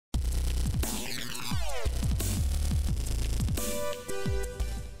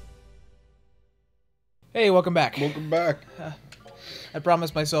Hey, welcome back. Welcome back. I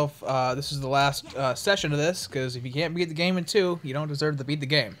promised myself this is the last session of this, because if you can't beat the game in 2, you don't deserve to beat the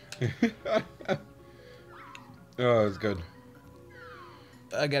game. Oh, it's good.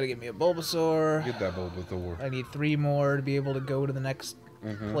 I gotta get me a Bulbasaur. Get that Bulbasaur. I need 3 more to be able to go to the next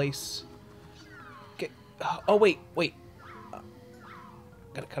place. Oh, wait.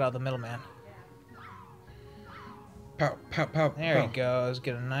 Gotta cut out the middleman. Pow, pow, pow, There pow. he goes.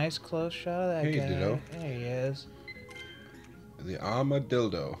 Get a nice close shot of that Hey, guy. Ditto. There he is. The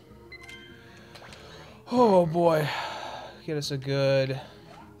Armadillo. Oh, boy. Get us a good...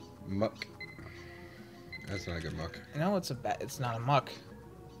 Muck. That's not a good muck. No, it's not a muck.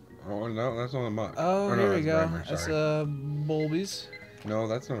 Oh, no, that's not a muck. Oh, no, here we go. Grimer, That's sorry. Bulbies. No,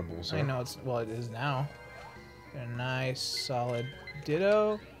 that's not a Bulbasaur. I know well, it is now. A nice, solid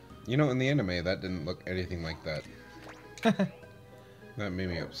Ditto. You know, in the anime, that didn't look anything like that. That made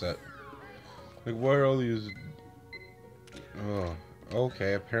me upset. Like, why are all these... Oh,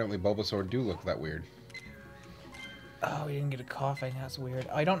 okay, apparently Bulbasaur do look that weird. Oh, he didn't get a coughing. That's weird.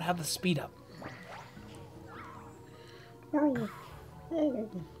 I don't have the speed up.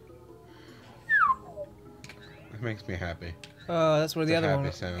 That makes me happy. Oh, that's where the It's a other one.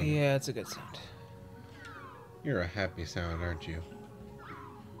 happy sound. Yeah, it's a good sound. You're a happy sound, aren't you?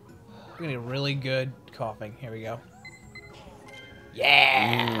 We're gonna get really good coughing. Here we go.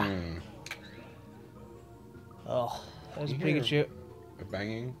 Yeah. Oh, there's a Pikachu. A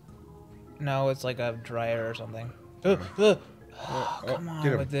banging? No, it's like a dryer or something. Come on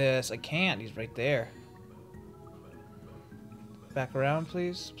get him. with this. I can't. He's right there. Back around,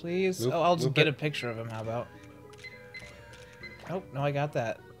 please. Please. Loop- Oh, I'll just loop get it. a picture of him. How about? Oh, no, I got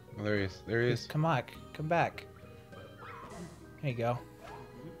that. Oh, there he is. There he is. Come back. Come back. There you go.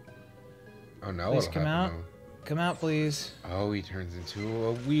 Oh, now Please what'll come happen out. now? Come out, please. Oh, he turns into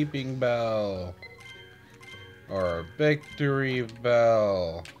a weeping bell. Or a victory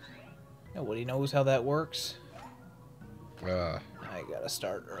bell. Nobody knows how that works. Ah, I gotta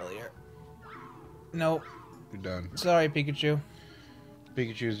start earlier. Nope. you're done. Sorry, Pikachu.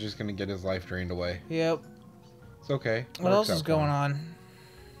 Pikachu's just gonna get his life drained away. Yep. It's okay. What else is going on?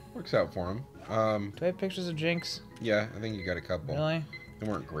 Works out for him. Do I have pictures of Jinx? Yeah, I think you got a couple. Really? They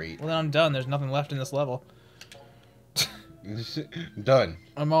weren't great. Well, then I'm done. There's nothing left in this level. Done.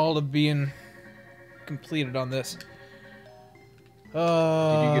 I'm all to being completed on this. Did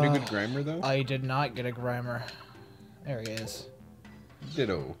you get a good Grimer, though? I did not get a Grimer. There he is.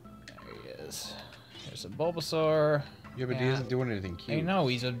 Ditto. There he is. There's a Bulbasaur. Yeah, but he isn't doing anything cute. I know,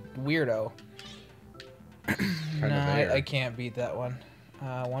 he's a weirdo. Kind of Nah, there. I can't beat that one.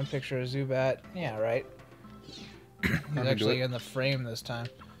 One picture of Zubat. Yeah, right. He's do actually it. in the frame this time.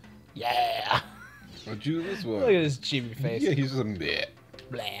 Yeah! What'd you do this one? Look at his chibi face. Yeah, he's a bit.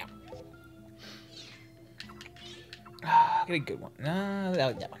 Blah. Get a good one. No,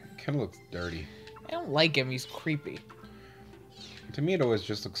 that one. Kind of looks dirty. I don't like him. He's creepy. To me, it always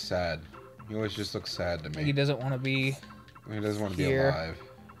just looks sad. He always just looks sad to Like me. he doesn't want to be. He doesn't want to be here. alive.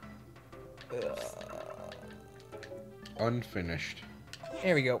 Unfinished.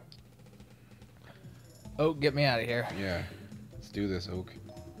 Here we go. Oh, get me out of here. Yeah. Let's do this, Oak.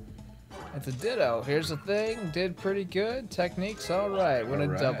 It's a Ditto. Here's the thing. Did pretty good. Technique's alright. What a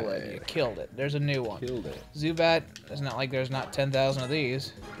Alright. double it. You killed it. There's a new one. Killed it. Zubat. It's not like there's not 10,000 of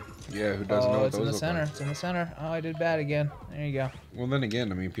these. Yeah, who doesn't know Oh, what it's in those the look center. like? It's in the center. Oh, I did bad again. There you go. Well, then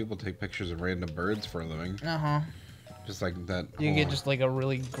again, I mean, people take pictures of random birds for a living. Uh-huh. Just like that. You get whole- just like a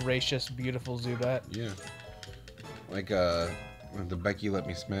really gracious, beautiful Zubat. Yeah. Like, the Becky Let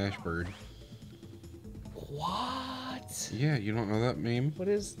Me Smash bird. What? Yeah, you don't know that meme? What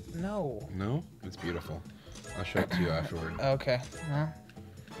is... No. No? It's beautiful. I'll show it to you afterward. Okay. Well,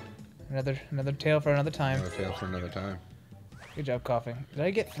 another tale for another time. Another tale for another time. Good job coughing. Did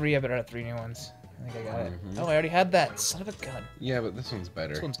I get 3? I better have 3 new ones. I think I got it. Mhm. Oh, I already had that. Son of a gun. Yeah, but this one's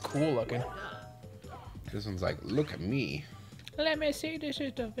better. This one's cool looking. This one's like, look at me, Let me see. This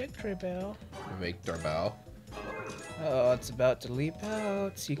is the victory bell. Victor Bell. Oh, it's about to leap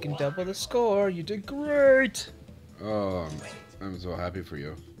out. So you can double the score. You did great. Oh, I'm so happy for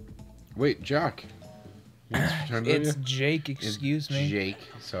you. Wait, Jack. It's Jake. Excuse me. Jake.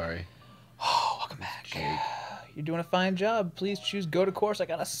 Sorry. Oh, welcome back. Jake. You're doing a fine job. Please choose go to course. I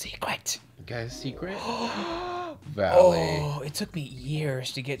got a secret. Guy's secret. Oh, Valley. it took me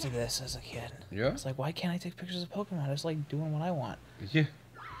years to get to this as a kid. Yeah. It's like, why can't I take pictures of Pokemon? I just like doing what I want. Yeah.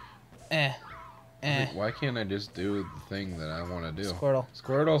 Eh. Like, why can't I just do the thing that I want to do? Squirtle.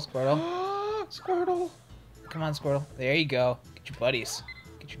 Squirtle. Squirtle. Squirtle. Come on, Squirtle. There you go. Get your buddies.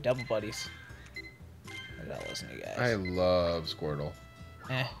 Get your double buddies. gotta listen to you guys. I love Squirtle.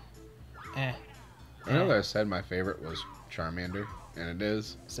 Eh. I know that I said my favorite was Charmander, and it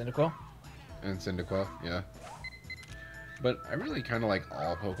is. Cyndaquil? And Cyndaquil, yeah. But I really kind of like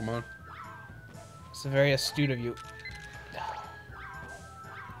all Pokemon. It's very astute of you.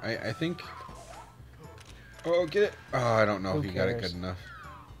 I think... Oh, get it! Oh, I don't know Who if you got it cares? good enough.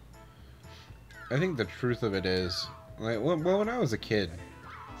 I think the truth of it is, like, well, when I was a kid,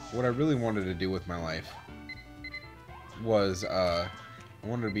 what I really wanted to do with my life was, I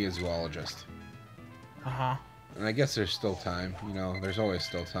wanted to be a zoologist. Uh-huh. And I guess there's still time, you know, there's always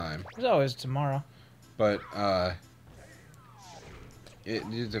still time. There's always tomorrow. But,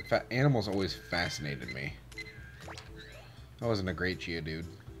 animals always fascinated me. I wasn't a great Geodude.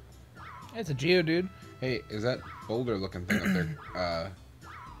 It's a Geodude. Hey, is that boulder looking thing up there,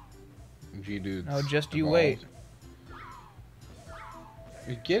 Geodude's Oh, just you evolved. wait.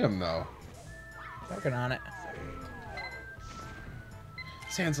 You get him, though. Working on it.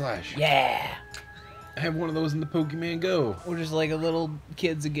 Sandslash. Yeah! I have one of those in the Pokemon Go. We're just like a little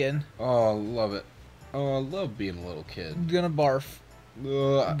kids again. Oh, I love it. Oh, I love being a little kid. Gonna barf.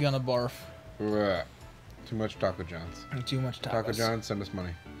 Ugh. Gonna barf. Ugh. Too much Taco John's. Too much tacos. Taco John's, send us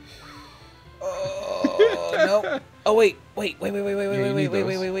money. Oh, no. Oh, wait. Wait. Yeah, you need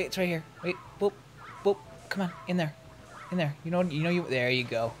those. It's right here. Wait. Boop. Boop. Come on. In there. In there. You know you. There you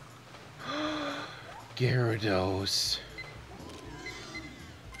go. Gyarados.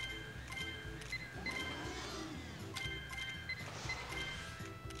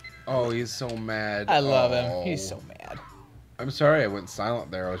 Oh, he's so mad. I love him. He's so mad. I'm sorry I went silent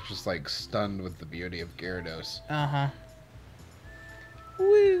there. I was just like stunned with the beauty of Gyarados. Uh-huh.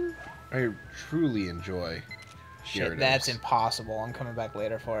 Woo. I truly enjoy Shit, Gyarados. that's impossible. I'm coming back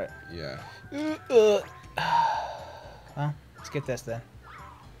later for it. Yeah. Well, let's get this then.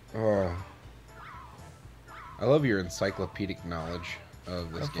 Oh. I love your encyclopedic knowledge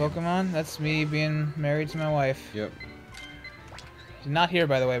of this Of game. Pokemon? That's me being married to my wife. Yep. She's not here,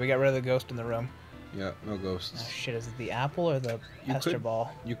 by the way. We got rid of the ghost in the room. Yeah, no ghosts. Oh, shit, is it the apple or the You Pester could-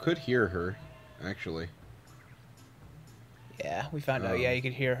 Ball? You could hear her, actually. Yeah, we found out. Yeah, you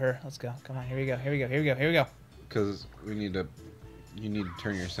could hear her. Let's go. Come on, here we go. Here we go. Here we go. Here we go. Because we need to... You need to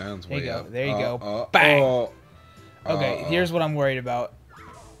turn your sounds There you way go. up. There you go. Oh, Bang! oh. Okay, here's what I'm worried about.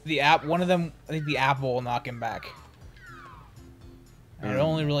 One of them, I think the apple will knock him back. I'd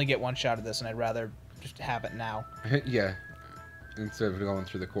only really get one shot at this, and I'd rather just have it now. Yeah. Instead of going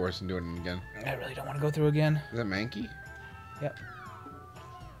through the course and doing it again. I really don't want to go through again. Is that Mankey? Yep.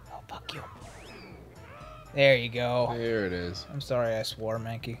 Oh, fuck you. There you go. There it is. I'm sorry I swore,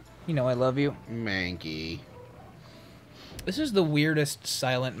 Mankey. You know I love you. Mankey. This is the weirdest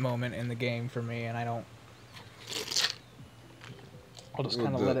silent moment in the game for me, and I don't... I'll just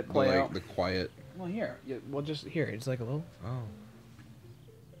kind of let it play out. The quiet. Well, here. Well, just here. It's like a little... Oh.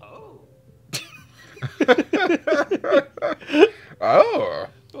 Oh. Oh.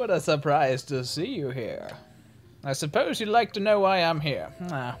 What a surprise to see you here. I suppose you'd like to know why I'm here.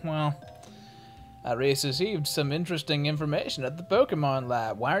 Well, I received some interesting information at the Pokemon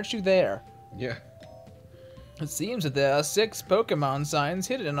Lab. Why aren't you there? Yeah. It seems that there are 6 Pokemon signs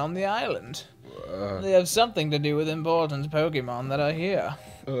hidden on the island. They have something to do with important Pokemon that are here.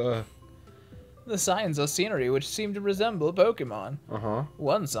 The signs are scenery which seem to resemble Pokemon. Uh-huh.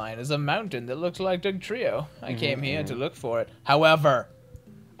 One sign is a mountain that looks like Dugtrio. I came here to look for it. However,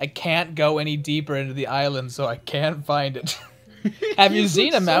 I can't go any deeper into the island, so I can't find it. Have you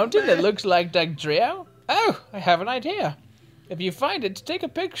seen a mountain that looks like Dugtrio? Oh, I have an idea. If you find it, take a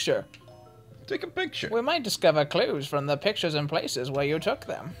picture. Take a picture. We might discover clues from the pictures and places where you took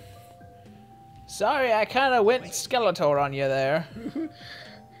them. Sorry, I kind of went Skeletor on you there.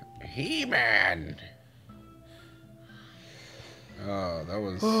 He-Man. Oh, that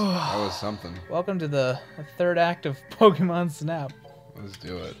was something. Welcome to the 3rd act of Pokemon Snap. Let's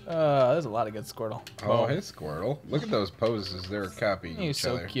do it. There's a lot of good Squirtle. Oh, hey, Squirtle. Look at those poses. They're copying He's each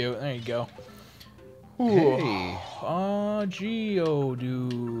so other. cute. There you go. Hey.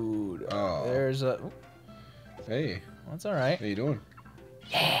 Geodude. Oh. There's a... Hey. That's alright. How you doing?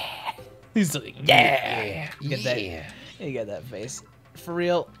 He's like, yeah. You get that. You get that face. For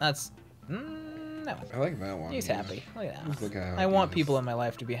real, that's... that one. I like that one. He's happy. Look at that. Look how I want happy he is. people in my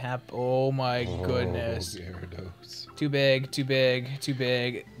life to be happy. Oh my goodness. Gyarados. Too big, too big, too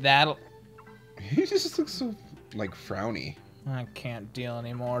big. That'll... He just looks so, like, frowny. I can't deal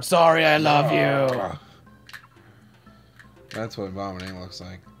anymore. Sorry, I love you. That's what vomiting looks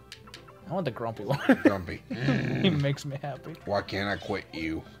like. I want the grumpy one. Grumpy. He makes me happy. Why can't I quit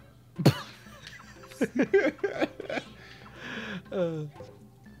you?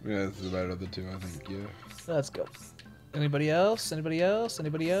 Yeah, that's the better of the two, I think. Yeah. Let's go. Anybody else? Anybody else?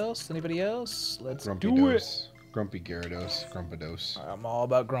 Anybody else? Anybody else? Let's Grumpy do Dose. Grumpy Gyarados. Grumpados. it. I'm all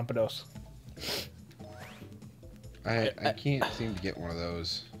about Grumpados. I can't seem to get one of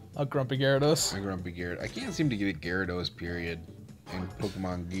those. A Grumpy Gyarados. A Grumpy Gyarados. I can't seem to get a Gyarados, period, in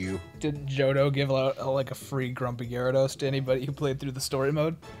Pokemon Go. Didn't Johto give out like a free Grumpy Gyarados to anybody who played through the story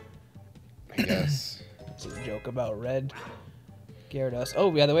mode? I guess. It's a joke about red Gyarados. Oh,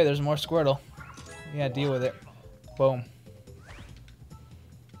 by the way, there's more Squirtle. Yeah, deal with it. Boom.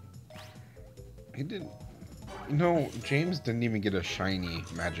 He didn't. No, James didn't even get a shiny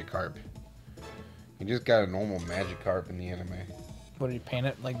Magikarp. He just got a normal Magikarp in the anime. What, did you paint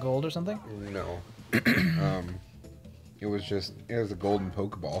it like gold or something? No. It was a golden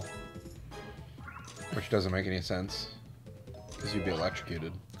Pokeball. Which doesn't make any sense. Because you'd be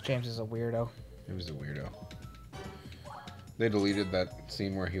electrocuted. James is a weirdo. He was a weirdo. They deleted that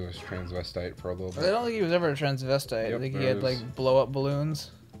scene where he was transvestite for a little bit. I don't think he was ever a transvestite. Yep, I think he there had was. like blow up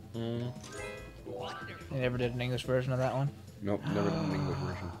balloons. Mm. They never did an English version of that one. Nope, never did an English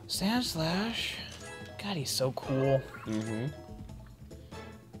version. Sandslash. God, he's so cool. Mm-hmm.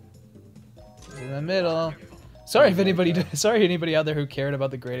 He's in the middle. Sorry if anybody, sorry anybody out there who cared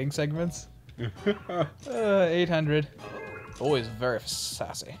about the grading segments. 800. Always very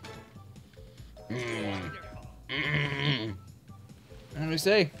sassy. Let me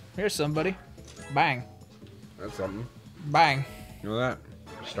see. Here's somebody. Bang. That's something. Bang. You know that?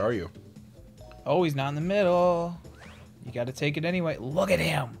 Star you. Oh, he's not in the middle. You gotta take it anyway. Look at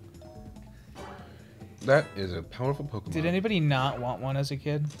him. That is a powerful Pokemon. Did anybody not want one as a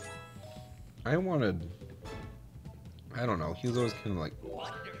kid? I wanted... I don't know. He was always kind of like...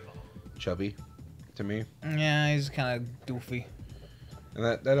 chubby to me. Yeah, he's kind of doofy. And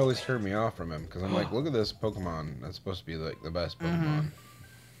that always turned me off from him. Because I'm like, look at this Pokemon. That's supposed to be like the best Pokemon.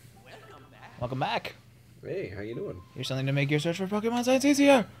 Welcome back. Hey, how you doing? Here's something to make your search for Pokemon science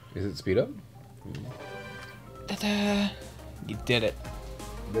easier. Is it speed up? Ta-da. You did it.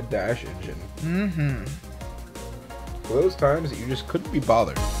 The Dash Engine. Mm-hmm. For those times that you just couldn't be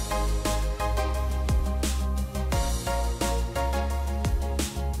bothered.